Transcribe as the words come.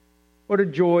What a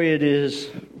joy it is,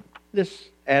 this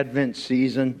Advent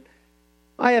season.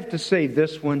 I have to say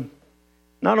this one,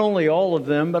 not only all of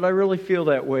them, but I really feel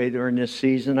that way during this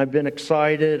season. I've been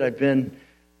excited. I've been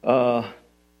a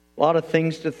lot of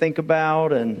things to think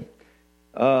about, and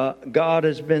God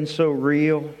has been so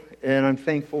real, and I'm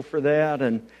thankful for that.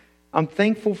 And I'm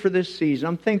thankful for this season.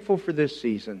 I'm thankful for this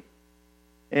season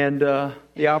and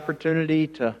the opportunity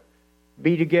to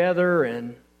be together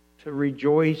and to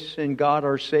rejoice in God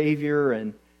our Savior.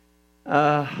 And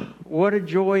what a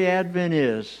joy Advent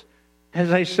is.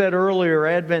 As I said earlier,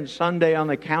 Advent Sunday on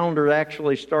the calendar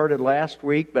actually started last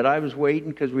week, but I was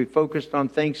waiting because we focused on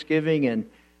Thanksgiving. And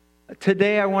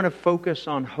today I want to focus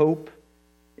on hope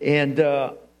and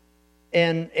to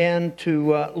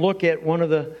look at one of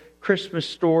the Christmas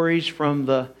stories from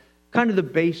the kind of the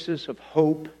basis of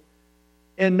hope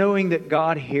and knowing that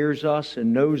God hears us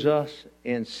and knows us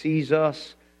and sees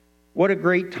us. What a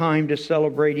great time to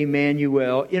celebrate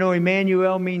Emmanuel. You know,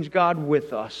 Emmanuel means God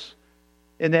with us.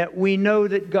 And that we know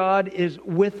that God is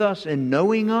with us and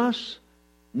knowing us,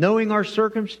 knowing our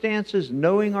circumstances,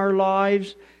 knowing our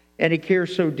lives, and He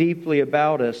cares so deeply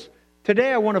about us.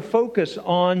 Today I want to focus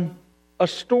on a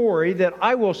story that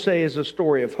I will say is a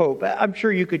story of hope. I'm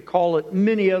sure you could call it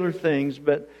many other things,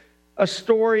 but a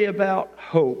story about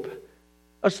hope,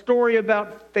 a story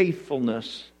about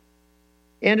faithfulness.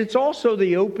 And it's also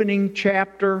the opening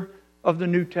chapter of the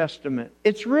New Testament.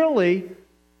 It's really,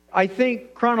 I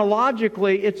think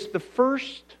chronologically, it's the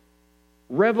first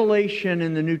revelation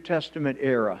in the New Testament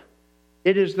era.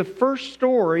 It is the first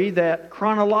story that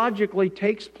chronologically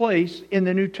takes place in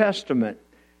the New Testament.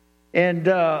 And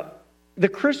the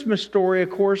Christmas story,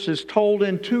 of course, is told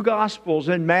in two Gospels,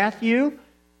 in Matthew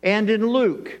and in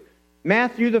Luke.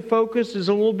 Matthew, the focus is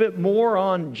a little bit more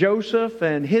on Joseph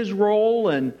and his role,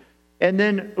 and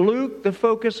then Luke, the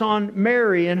focus on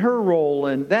Mary and her role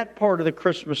and that part of the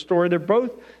Christmas story. They're both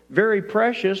very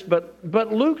precious,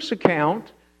 but Luke's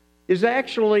account is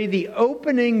actually the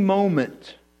opening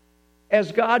moment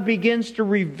as God begins to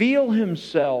reveal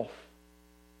Himself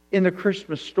in the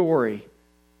Christmas story.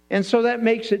 And so that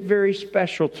makes it very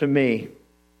special to me.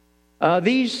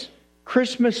 These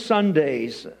Christmas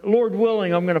Sundays, Lord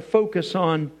willing, I'm going to focus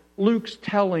on Luke's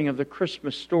telling of the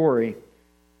Christmas story.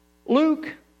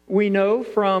 Luke, we know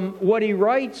from what he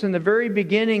writes in the very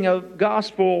beginning of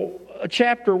Gospel,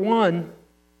 chapter 1,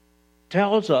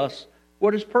 tells us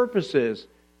what his purpose is.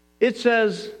 It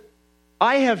says,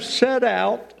 I have set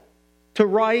out to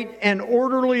write an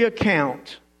orderly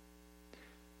account.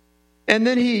 And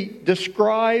then he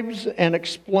describes and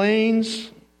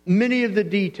explains many of the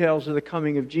details of the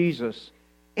coming of Jesus.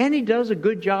 And he does a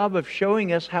good job of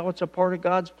showing us how it's a part of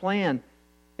God's plan.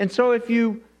 And so if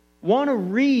you want to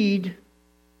read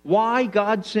why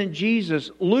God sent Jesus,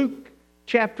 Luke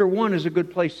chapter 1 is a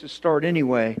good place to start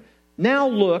anyway. Now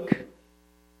look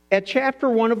at chapter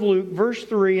 1 of Luke, verse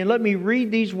 3, and let me read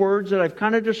these words that I've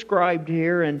kind of described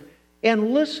here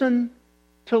and listen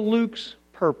to Luke's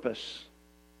purpose.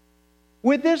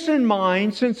 With this in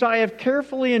mind, since I have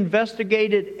carefully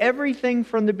investigated everything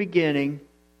from the beginning,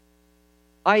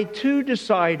 I too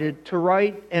decided to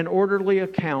write an orderly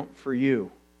account for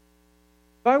you.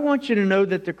 I want you to know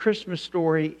that the Christmas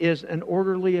story is an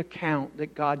orderly account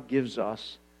that God gives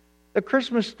us. The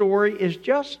Christmas story is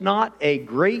just not a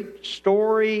great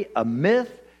story, a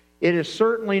myth. It is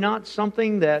certainly not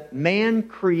something that man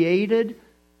created.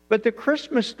 But the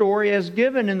Christmas story, as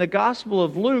given in the Gospel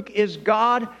of Luke, is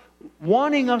God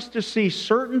wanting us to see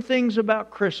certain things about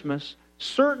Christmas,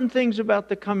 certain things about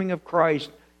the coming of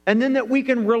Christ, and then that we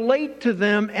can relate to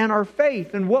them and our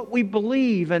faith and what we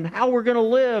believe and how we're going to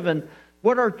live and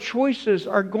what our choices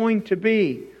are going to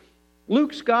be.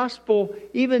 Luke's Gospel,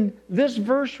 even this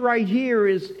verse right here,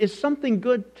 is something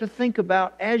good to think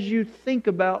about as you think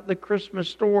about the Christmas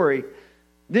story.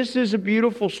 This is a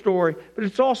beautiful story, but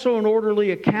it's also an orderly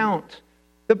account.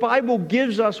 The Bible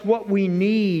gives us what we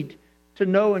need to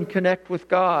know and connect with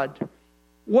God.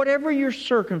 Whatever your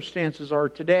circumstances are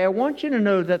today, I want you to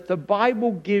know that the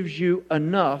Bible gives you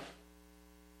enough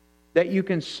that you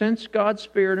can sense God's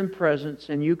Spirit and presence,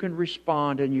 and you can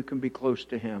respond and you can be close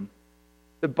to Him.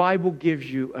 The Bible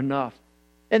gives you enough.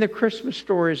 And the Christmas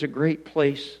story is a great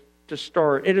place to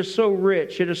start. It is so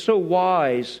rich. It is so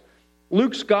wise.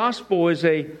 Luke's Gospel is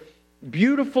a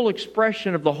beautiful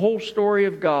expression of the whole story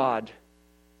of God.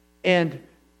 And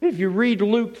if you read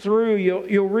Luke through,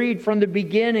 you'll read from the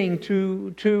beginning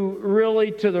to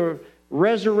the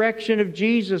resurrection of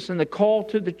Jesus and the call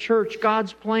to the church,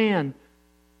 God's plan.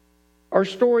 Our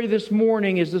story this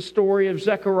morning is the story of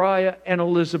Zechariah and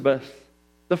Elizabeth,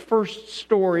 the first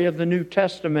story of the New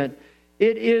Testament.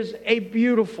 It is a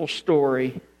beautiful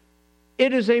story.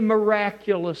 It is a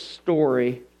miraculous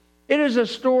story. It is a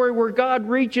story where God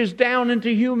reaches down into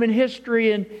human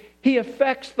history and He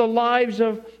affects the lives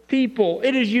of people.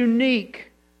 It is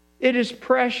unique. It is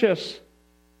precious.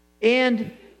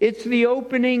 And it's the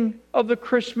opening of the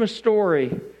Christmas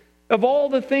story. Of all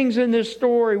the things in this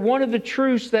story, one of the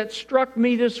truths that struck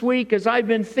me this week as I've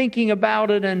been thinking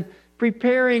about it and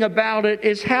preparing about it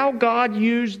is how God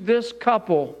used this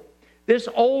couple, this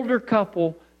older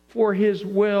couple, for His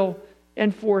will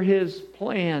and for His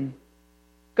plan.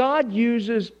 God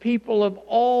uses people of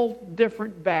all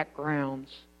different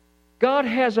backgrounds. God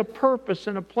has a purpose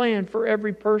and a plan for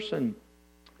every person.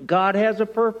 God has a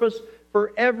purpose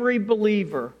for every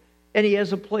believer, and He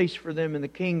has a place for them in the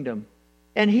kingdom.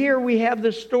 And here we have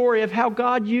the story of how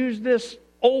God used this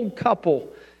old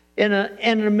couple in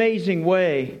an amazing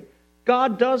way.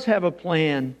 God does have a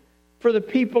plan for the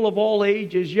people of all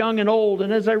ages, young and old.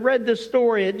 And as I read this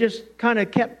story, it just kind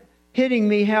of kept hitting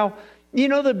me how,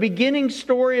 the beginning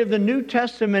story of the New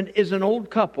Testament is an old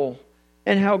couple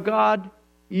and how God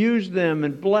used them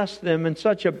and blessed them in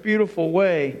such a beautiful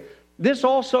way. This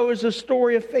also is a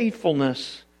story of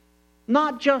faithfulness.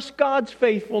 Not just God's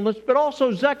faithfulness, but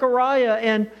also Zechariah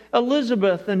and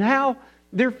Elizabeth and how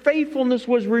their faithfulness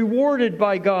was rewarded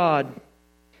by God.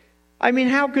 I mean,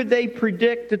 how could they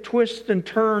predict the twists and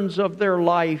turns of their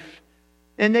life?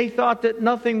 And they thought that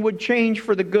nothing would change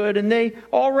for the good, and they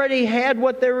already had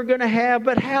what they were going to have,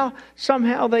 but how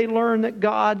somehow they learned that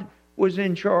God was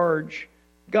in charge.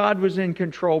 God was in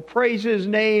control. Praise His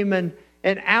name, and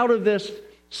out of this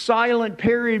silent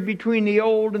period between the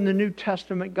Old and the New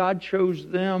Testament, God chose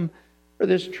them for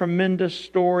this tremendous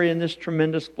story and this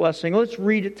tremendous blessing. Let's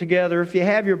read it together. If you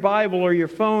have your Bible or your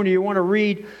phone or you want to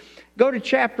read, go to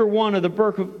chapter 1 of the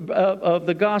book of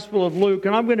the Gospel of Luke,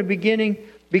 and I'm going to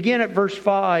begin at verse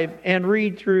 5 and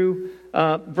read through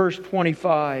verse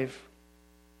 25.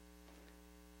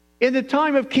 In the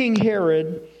time of King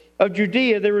Herod of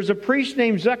Judea, there was a priest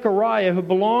named Zechariah who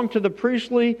belonged to the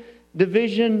priestly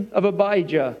division of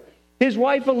Abijah. His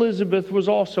wife Elizabeth was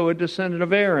also a descendant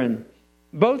of Aaron.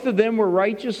 Both of them were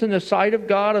righteous in the sight of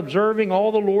God, observing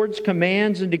all the Lord's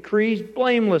commands and decrees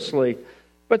blamelessly.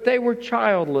 But they were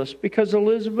childless because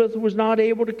Elizabeth was not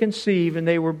able to conceive, and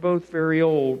they were both very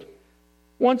old.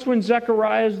 Once when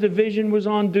Zechariah's division was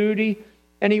on duty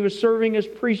and he was serving as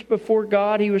priest before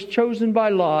God, he was chosen by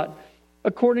Lot,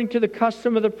 according to the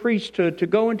custom of the priesthood, to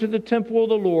go into the temple of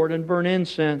the Lord and burn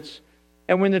incense.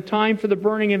 And when the time for the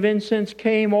burning of incense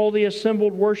came, all the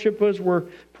assembled worshipers were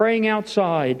praying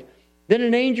outside. Then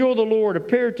an angel of the Lord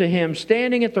appeared to him,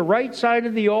 standing at the right side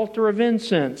of the altar of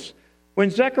incense. When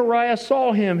Zechariah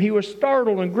saw him, he was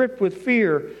startled and gripped with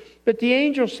fear. But the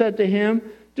angel said to him,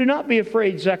 "Do not be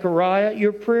afraid, Zechariah.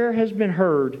 Your prayer has been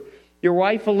heard. Your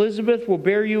wife Elizabeth will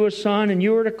bear you a son, and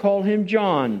you are to call him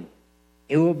John.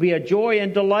 It will be a joy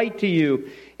and delight to you,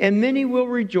 and many will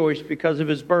rejoice because of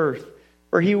his birth.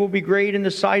 For he will be great in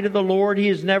the sight of the Lord. He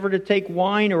is never to take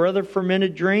wine or other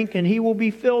fermented drink, and he will be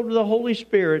filled with the Holy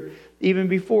Spirit even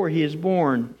before he is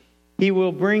born. He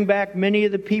will bring back many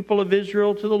of the people of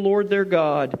Israel to the Lord their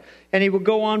God. And he will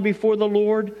go on before the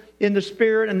Lord in the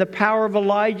spirit and the power of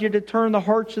Elijah to turn the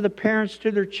hearts of the parents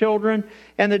to their children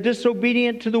and the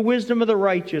disobedient to the wisdom of the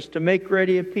righteous, to make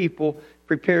ready a people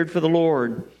prepared for the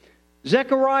Lord."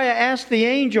 Zechariah asked the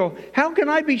angel, "How can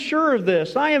I be sure of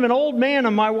this? I am an old man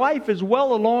and my wife is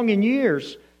well along in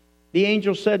years." The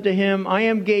angel said to him, "I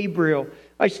am Gabriel.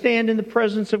 I stand in the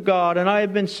presence of God, and I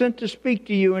have been sent to speak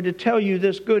to you and to tell you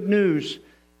this good news.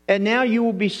 And now you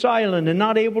will be silent and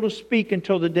not able to speak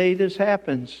until the day this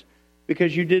happens,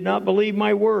 because you did not believe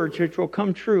my words, which will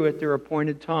come true at their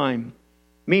appointed time."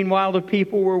 Meanwhile, the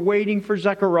people were waiting for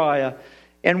Zechariah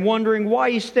and wondering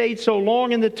why he stayed so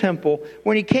long in the temple.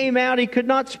 When he came out, he could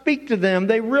not speak to them.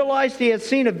 They realized he had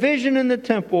seen a vision in the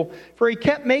temple, for he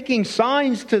kept making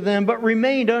signs to them, but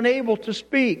remained unable to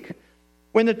speak.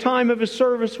 When the time of his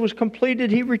service was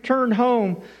completed, he returned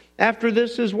home. After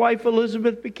this, his wife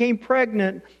Elizabeth became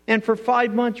pregnant, and for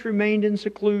 5 months remained in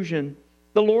seclusion.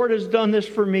 "The Lord has done this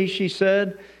for me," she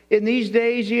said. "In these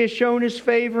days he has shown his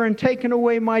favor and taken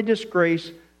away my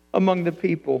disgrace among the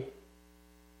people."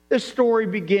 This story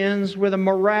begins with a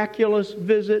miraculous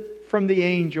visit from the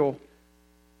angel,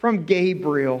 from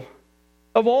Gabriel.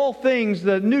 Of all things,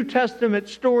 the New Testament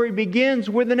story begins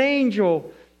with an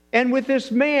angel and with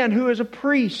this man who is a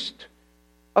priest,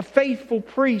 a faithful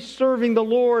priest serving the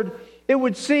Lord. It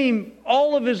would seem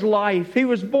all of his life. He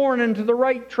was born into the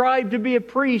right tribe to be a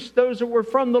priest, those that were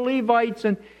from the Levites,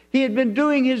 and he had been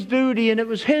doing his duty, and it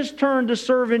was his turn to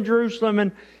serve in Jerusalem.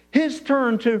 And his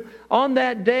turn to, on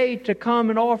that day, to come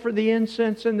and offer the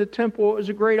incense in the temple. It was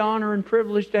a great honor and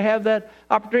privilege to have that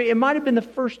opportunity. It might have been the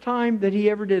first time that he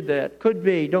ever did that. Could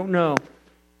be, don't know.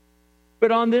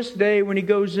 But on this day, when he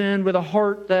goes in with a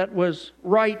heart that was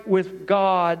right with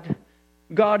God,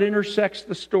 God intersects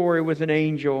the story with an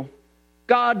angel.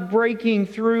 God breaking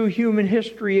through human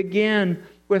history again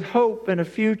with hope and a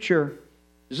future.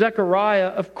 Zechariah,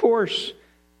 of course,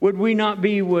 would we not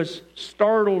be, was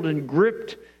startled and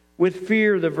gripped with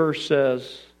fear, the verse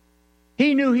says.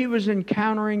 He knew he was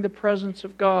encountering the presence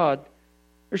of God.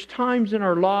 There's times in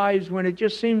our lives when it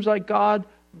just seems like God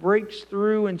breaks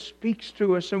through and speaks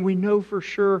to us, and we know for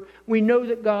sure. We know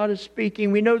that God is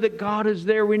speaking. We know that God is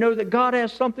there. We know that God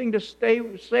has something to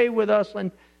say with us,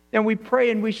 and we pray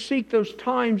and we seek those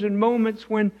times and moments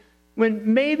when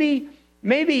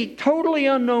maybe totally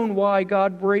unknown why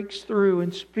God breaks through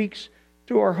and speaks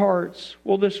to our hearts.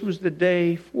 Well, this was the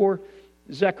day for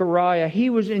Zechariah. He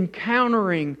was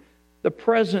encountering the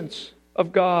presence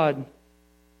of God.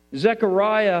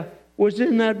 Zechariah was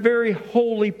in that very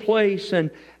holy place,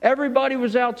 and everybody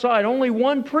was outside. Only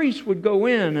one priest would go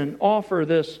in and offer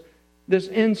this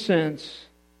incense.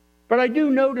 But I do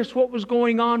notice what was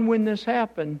going on when this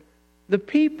happened. The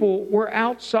people were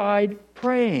outside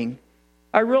praying.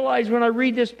 I realize when I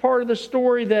read this part of the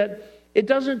story that it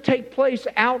doesn't take place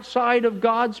outside of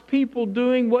God's people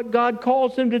doing what God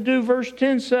calls them to do. Verse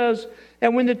 10 says,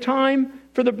 "And when the time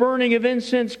for the burning of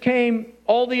incense came,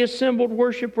 all the assembled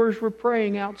worshipers were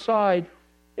praying outside."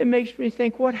 It makes me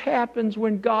think, what happens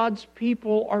when God's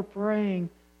people are praying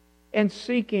and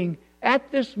seeking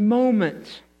at this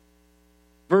moment?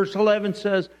 Verse 11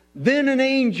 says, "Then an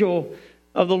angel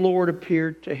of the Lord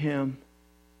appeared to him."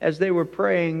 As they were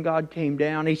praying, God came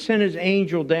down. He sent his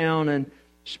angel down and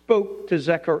spoke to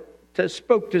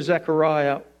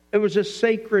Zechariah. It was a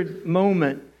sacred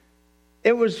moment.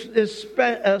 It was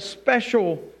a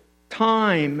special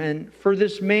time, and for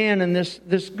this man and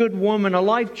this good woman, a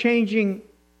life-changing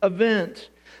event.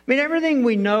 I mean, everything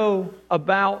we know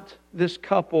about this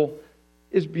couple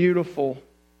is beautiful.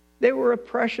 They were a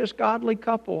precious, godly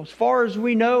couple. As far as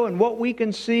we know and what we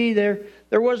can see, there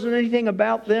wasn't anything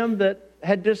about them that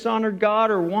had dishonored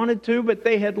God or wanted to, but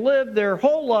they had lived their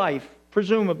whole life,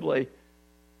 presumably.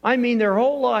 I mean, their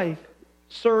whole life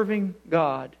serving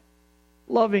God,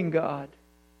 loving God,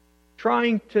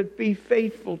 trying to be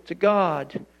faithful to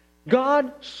God.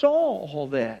 God saw all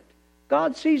that.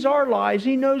 God sees our lives.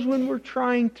 He knows when we're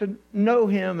trying to know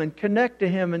Him and connect to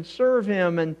Him and serve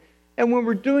Him, and when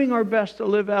we're doing our best to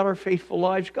live out our faithful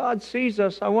lives. God sees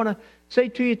us. I want to say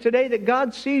to you today that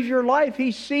God sees your life.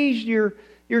 He sees your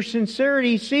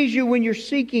sincerity. He sees you when you're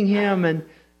seeking Him.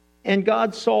 And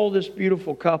God saw this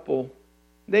beautiful couple.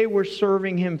 They were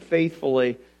serving Him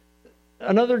faithfully.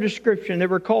 Another description, they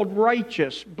were called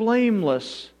righteous,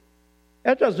 blameless.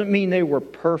 That doesn't mean they were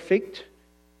perfect.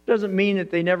 It doesn't mean that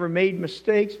they never made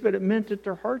mistakes, but it meant that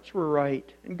their hearts were right.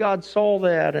 And God saw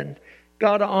that, and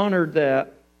God honored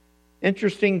that.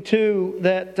 Interesting, too,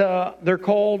 that they're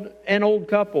called an old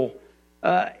couple.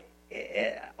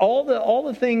 All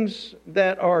the things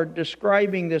that are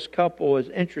describing this couple is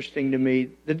interesting to me.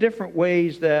 The different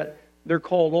ways that they're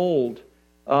called old.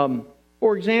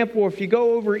 For example, if you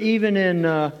go over even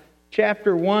in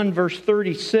chapter 1, verse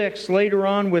 36, later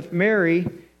on with Mary,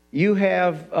 you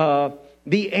have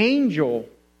the angel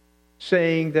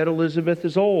saying that Elizabeth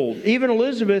is old. Even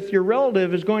Elizabeth, your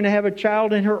relative, is going to have a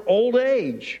child in her old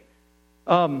age.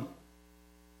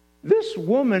 This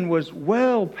woman was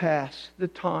well past the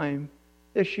time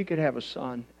that she could have a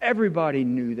son. Everybody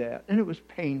knew that, and it was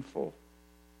painful.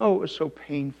 Oh, it was so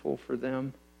painful for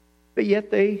them. But yet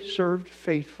they served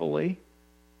faithfully,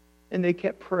 and they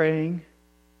kept praying,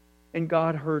 and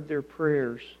God heard their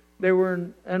prayers. They were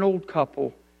an old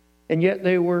couple, and yet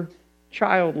they were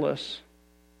childless.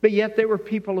 But yet they were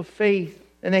people of faith,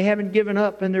 and they haven't given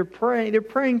up, and they're praying. They're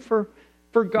praying for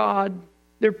God.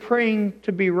 They're praying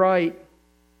to be right.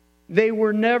 They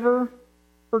were never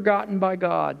forgotten by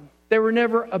God. They were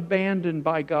never abandoned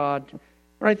by God.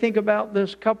 When I think about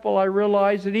this couple, I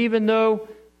realize that even though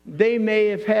they may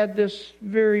have had this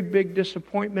very big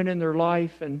disappointment in their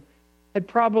life and had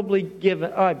probably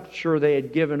I'm sure they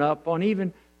had given up on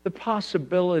even the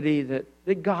possibility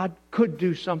that God could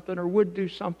do something or would do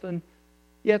something,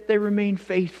 yet they remained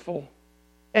faithful.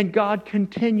 And God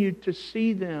continued to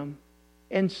see them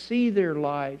and see their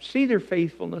lives, see their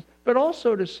faithfulness, but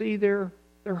also to see their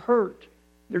hurt,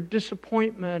 their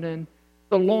disappointment, and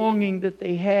the longing that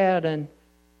they had.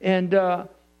 And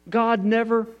God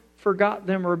never forgot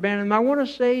them or abandoned them. I want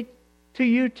to say to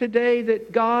you today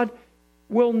that God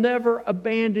will never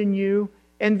abandon you,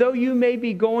 And though you may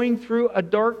be going through a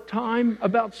dark time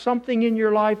about something in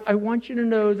your life, I want you to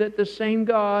know that the same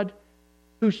God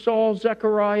who saw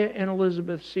Zechariah and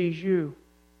Elizabeth sees you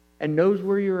and knows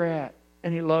where you're at.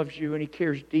 And He loves you and He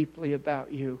cares deeply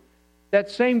about you. That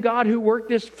same God who worked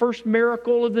this first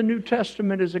miracle of the New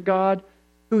Testament is a God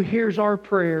who hears our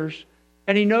prayers.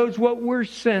 And He knows what we're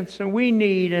sense and we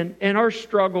need and our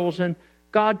struggles. And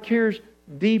God cares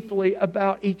deeply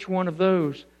about each one of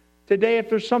those. Today, if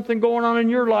there's something going on in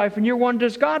your life and you're wondering,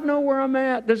 does God know where I'm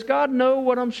at? Does God know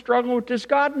what I'm struggling with? Does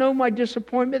God know my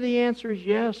disappointment? The answer is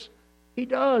yes, He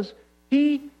does.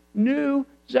 He knew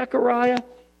Zechariah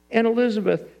and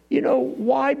Elizabeth. You know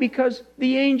why? Because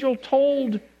the angel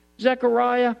told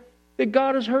Zechariah that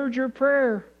God has heard your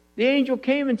prayer. The angel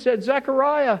came and said,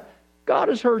 Zechariah, God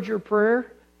has heard your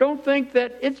prayer. Don't think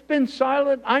that it's been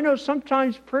silent. I know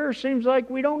sometimes prayer seems like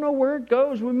we don't know where it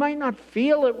goes. We might not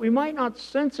feel it. We might not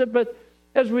sense it. But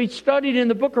as we studied in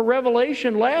the book of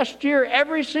Revelation last year,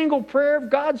 every single prayer of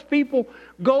God's people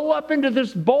go up into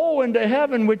this bowl into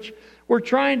heaven, which we're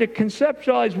trying to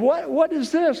conceptualize. What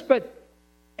is this? But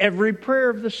every prayer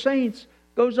of the saints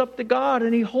goes up to God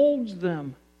and He holds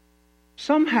them.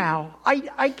 Somehow,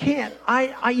 I can't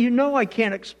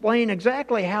explain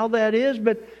exactly how that is,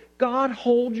 but God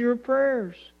holds your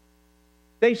prayers.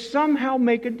 They somehow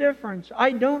make a difference. I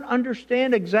don't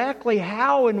understand exactly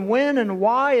how and when and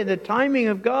why and the timing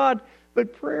of God,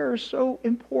 but prayer is so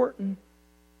important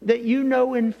that you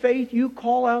know in faith you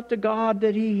call out to God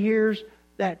that He hears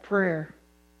that prayer.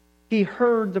 He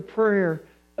heard the prayer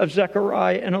of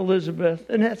Zechariah and Elizabeth,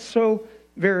 and that's so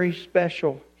very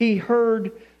special. He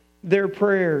heard their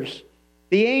prayers.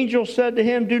 The angel said to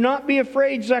him, do not be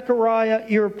afraid, Zechariah,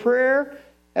 your prayer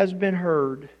has been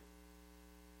heard.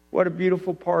 What a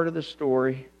beautiful part of the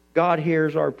story. God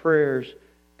hears our prayers.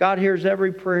 God hears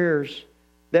every prayers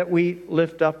that we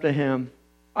lift up to Him.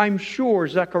 I'm sure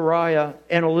Zechariah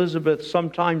and Elizabeth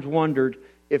sometimes wondered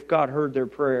if God heard their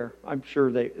prayer. I'm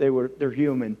sure they're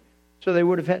human. So they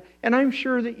would have had, and I'm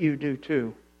sure that you do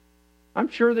too. I'm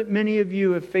sure that many of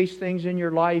you have faced things in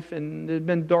your life and there's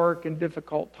been dark and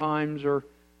difficult times, or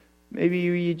maybe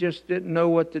you just didn't know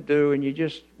what to do and you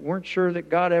just weren't sure that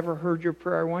God ever heard your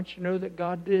prayer. I want you to know that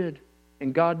God did,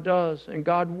 and God does, and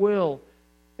God will,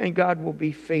 and God will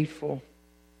be faithful.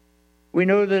 We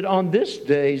know that on this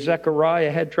day,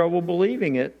 Zechariah had trouble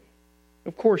believing it.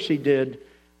 Of course he did.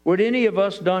 Would any of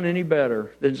us done any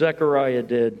better than Zechariah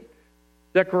did?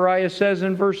 Zechariah says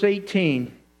in verse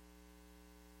 18,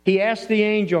 he asked the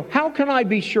angel, how can I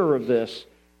be sure of this?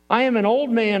 I am an old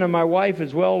man and my wife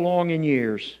is well along in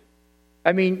years.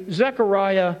 I mean,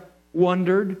 Zechariah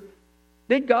wondered,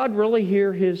 did God really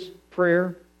hear his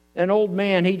prayer? An old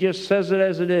man, he just says it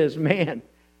as it is. Man,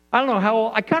 I don't know how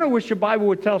old. I kind of wish the Bible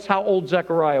would tell us how old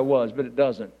Zechariah was, but it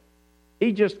doesn't.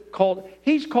 He's called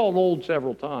old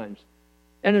several times.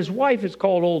 And his wife is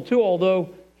called old too,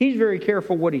 although he's very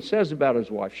careful what he says about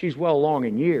his wife. She's well along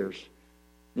in years.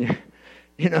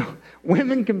 You know,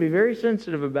 women can be very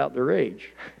sensitive about their age.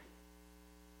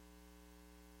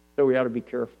 So we ought to be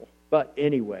careful. But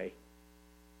anyway,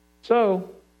 so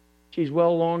she's well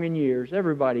along in years.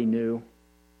 Everybody knew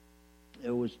it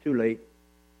was too late.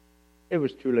 It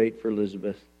was too late for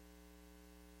Elizabeth.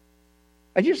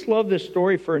 I just love this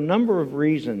story for a number of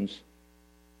reasons.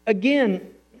 Again,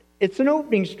 it's an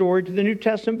opening story to the New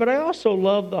Testament, but I also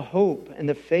love the hope and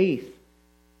the faith.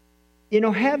 You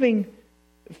know, having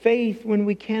faith when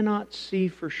we cannot see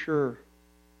for sure.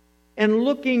 And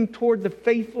looking toward the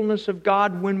faithfulness of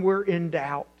God when we're in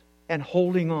doubt and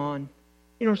holding on.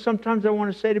 You know, sometimes I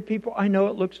want to say to people, I know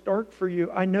it looks dark for you.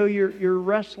 I know you're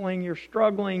wrestling, you're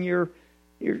struggling, you're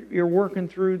working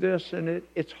through this, and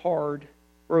it's hard.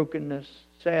 Brokenness,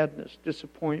 sadness,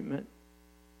 disappointment,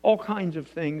 all kinds of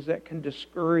things that can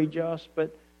discourage us.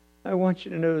 But I want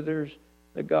you to know there's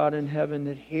the God in heaven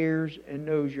that hears and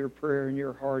knows your prayer in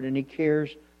your heart, and He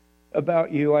cares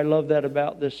about you. I love that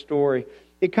about this story.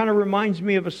 It kind of reminds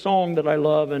me of a song that I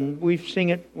love, and we've sung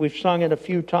it a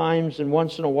few times and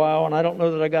once in a while, and I don't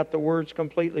know that I got the words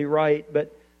completely right,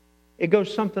 but it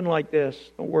goes something like this.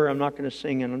 Don't worry, I'm not going to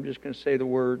sing it. I'm just going to say the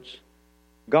words.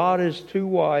 God is too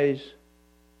wise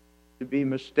to be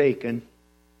mistaken.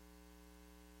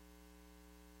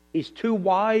 He's too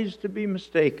wise to be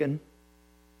mistaken.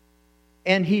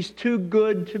 And He's too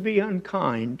good to be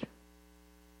unkind.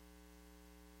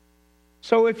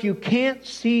 So if you can't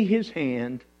see His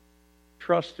hand,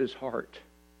 trust His heart.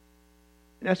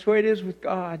 And that's the way it is with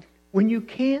God. When you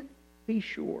can't be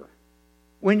sure,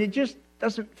 when it just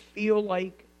doesn't feel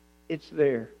like it's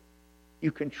there,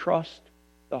 you can trust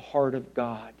the heart of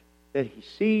God. That He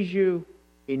sees you,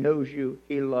 He knows you,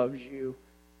 He loves you.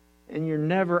 and you're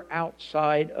never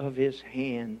outside of His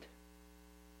hand.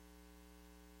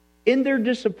 In their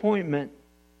disappointment,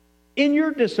 in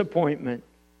your disappointment,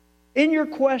 in your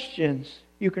questions,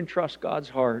 you can trust God's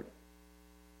heart.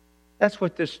 That's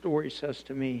what this story says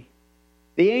to me.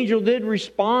 The angel did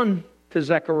respond to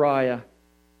Zechariah.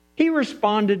 He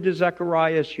responded to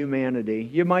Zechariah's humanity.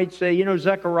 You might say,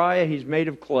 Zechariah, he's made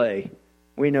of clay.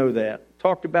 We know that.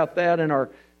 Talked about that in our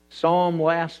psalm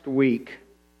last week.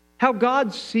 How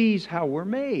God sees how we're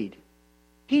made.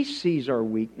 He sees our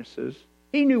weaknesses.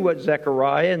 He knew what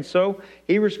Zechariah, and so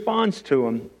He responds to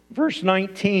him. Verse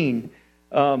 19,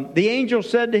 the angel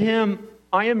said to him,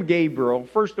 I am Gabriel.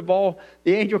 First of all,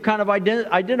 the angel kind of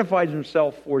identifies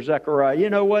himself for Zechariah. You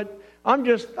know what? I'm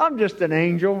just an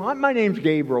angel. My name's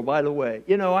Gabriel, by the way.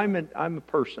 I'm a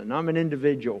person. I'm an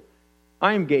individual.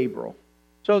 I am Gabriel.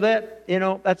 So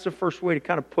that's the first way to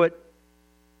kind of put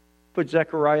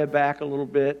Zechariah back a little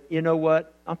bit. You know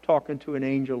what? I'm talking to an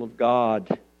angel of God.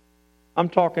 I'm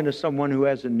talking to someone who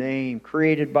has a name,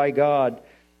 created by God.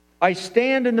 I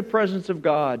stand in the presence of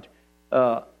God,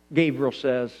 Gabriel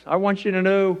says. I want you to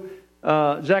know,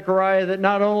 Zechariah, that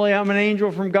not only I'm an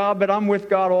angel from God, but I'm with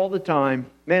God all the time.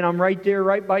 Man, I'm right there,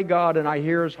 right by God, and I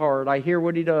hear His heart. I hear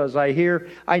what He does.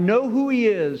 I know who He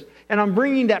is. And I'm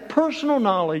bringing that personal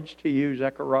knowledge to you,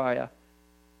 Zechariah,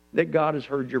 that God has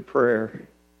heard your prayer.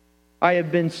 I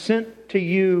have been sent to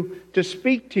you to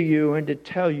speak to you and to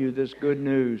tell you this good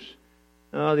news.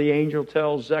 The angel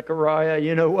tells Zechariah,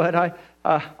 you know what?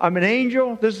 I'm an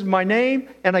angel. This is my name.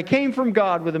 And I came from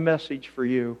God with a message for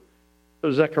you.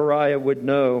 So Zechariah would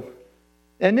know.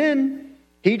 And then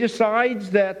he decides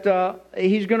that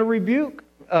he's going to rebuke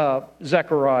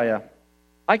Zechariah.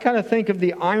 I kind of think of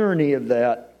the irony of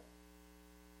that.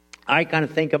 I kind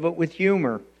of think of it with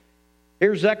humor.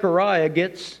 Here Zechariah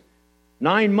gets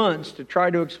 9 months to try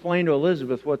to explain to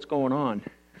Elizabeth what's going on.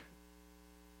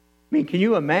 I mean, can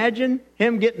you imagine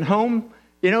him getting home,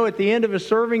 at the end of his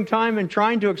serving time and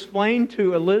trying to explain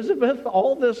to Elizabeth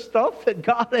all this stuff that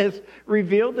God has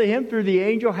revealed to him through the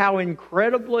angel, how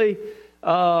incredibly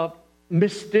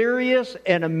mysterious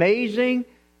and amazing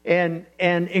and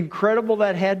incredible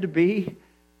that had to be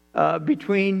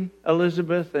between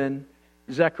Elizabeth and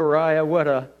Zechariah. What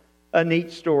a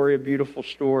neat story, a beautiful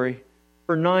story.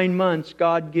 For 9 months,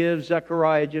 God gives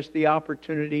Zechariah just the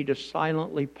opportunity to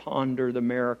silently ponder the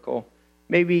miracle.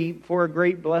 Maybe for a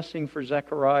great blessing for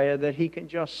Zechariah, that he can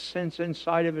just sense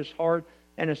inside of his heart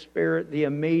and his spirit the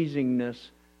amazingness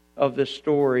of this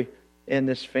story and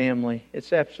this family.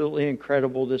 It's absolutely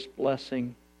incredible, this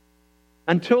blessing.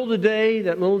 Until the day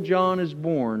that little John is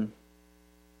born,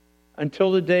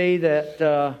 until the day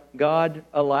that God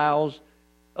allows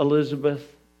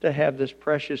Elizabeth to have this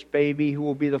precious baby who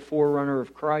will be the forerunner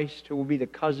of Christ, who will be the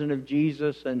cousin of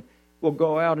Jesus and will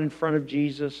go out in front of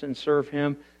Jesus and serve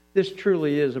Him. This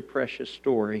truly is a precious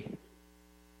story.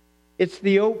 It's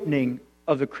the opening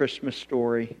of the Christmas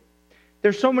story.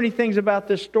 There's so many things about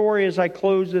this story. As I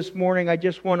close this morning, I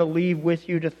just want to leave with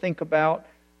you to think about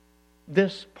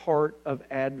this part of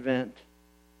Advent.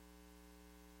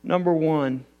 Number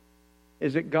one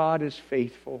is that God is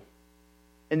faithful.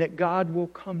 And that God will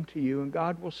come to you and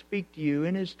God will speak to you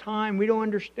in His time. We don't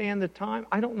understand the time.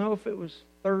 I don't know if it was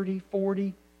 30,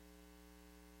 40,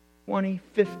 20,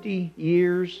 50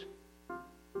 years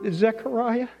that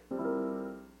Zechariah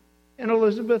and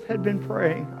Elizabeth had been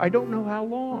praying. I don't know how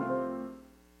long.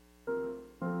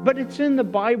 But it's in the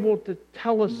Bible to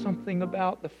tell us something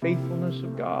about the faithfulness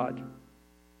of God.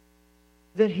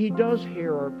 That He does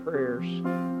hear our prayers.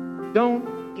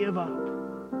 Don't give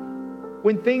up.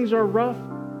 When things are rough,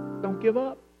 don't give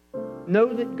up.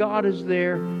 Know that God is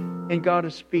there and God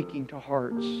is speaking to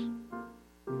hearts.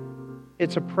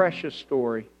 It's a precious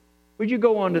story. Would you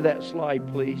go on to that slide,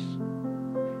 please?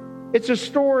 It's a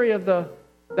story of the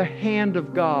hand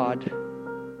of God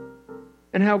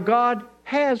and how God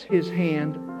has His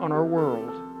hand on our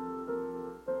world.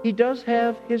 He does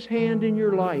have His hand in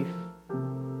your life.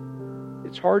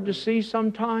 It's hard to see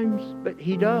sometimes, but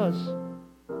He does.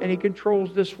 And He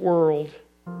controls this world.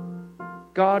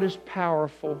 God is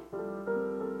powerful.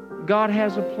 God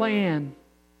has a plan.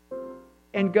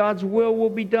 And God's will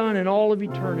be done in all of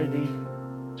eternity.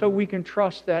 So we can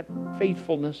trust that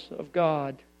faithfulness of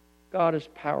God. God is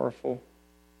powerful.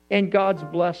 And God's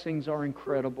blessings are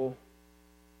incredible.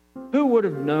 Who would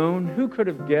have known? Who could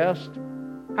have guessed?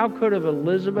 How could have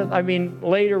Elizabeth?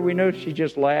 Later we know she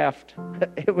just laughed.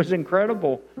 It was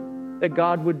incredible that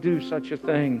God would do such a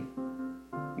thing.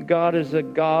 God is a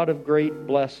God of great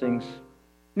blessings.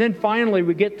 And then finally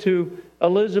we get to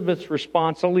Elizabeth's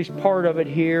response, at least part of it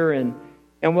here, and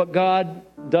what God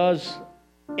does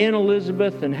in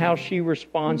Elizabeth and how she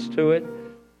responds to it.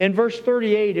 In verse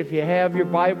 38, if you have your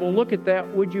Bible, look at that,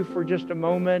 would you, for just a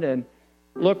moment, and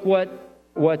look what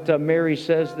Mary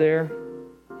says there.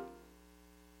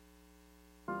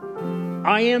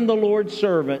 I am the Lord's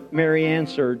servant, Mary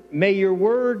answered. May your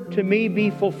word to me be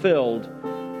fulfilled.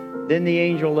 Then the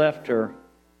angel left her.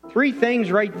 3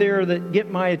 things right there that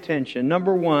get my attention.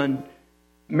 Number 1,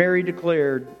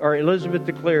 Elizabeth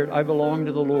declared, I belong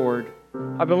to the Lord.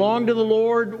 I belong to the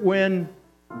Lord when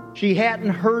she hadn't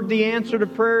heard the answer to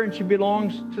prayer, and she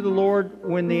belongs to the Lord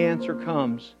when the answer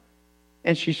comes.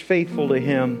 And she's faithful to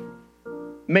Him.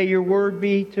 May your word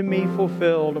be to me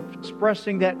fulfilled,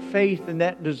 expressing that faith and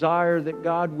that desire that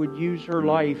God would use her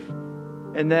life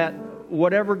and that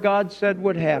whatever God said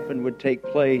would happen would take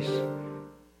place.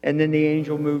 And then the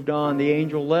angel moved on. The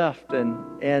angel left,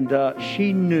 and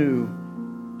she knew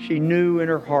in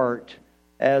her heart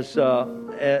as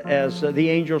the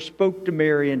angel spoke to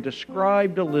Mary and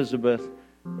described Elizabeth,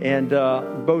 and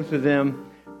both of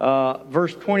them.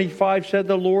 Verse 25 said,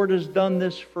 the Lord has done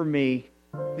this for me.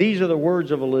 These are the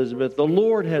words of Elizabeth. The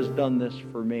Lord has done this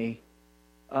for me.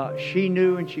 She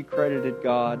knew and she credited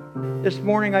God. This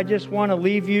morning I just want to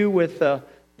leave you with the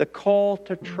call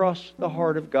to trust the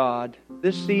heart of God.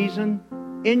 This season,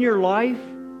 in your life,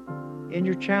 in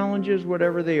your challenges,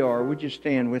 whatever they are, would you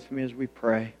stand with me as we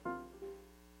pray?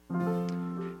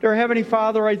 Dear Heavenly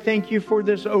Father, I thank you for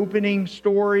this opening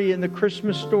story and the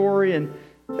Christmas story, and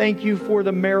thank you for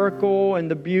the miracle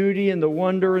and the beauty and the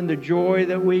wonder and the joy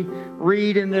that we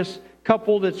read in this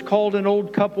couple that's called an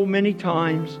old couple many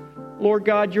times. Lord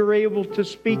God, you're able to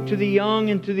speak to the young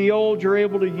and to the old. You're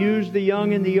able to use the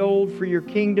young and the old for your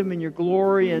kingdom and your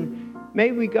glory. And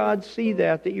may we, God, see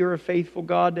that you're a faithful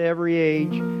God to every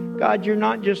age. God, you're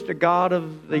not just a God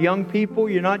of the young people.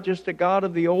 You're not just a God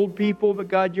of the old people. But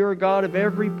God, you're a God of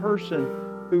every person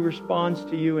who responds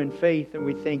to you in faith. And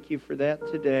we thank you for that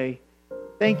today.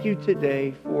 Thank you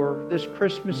today for this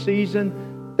Christmas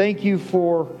season. Thank you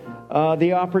for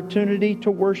the opportunity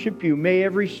to worship you. May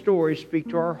every story speak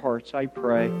to our hearts, I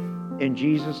pray. In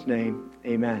Jesus' name,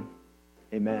 amen.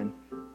 Amen.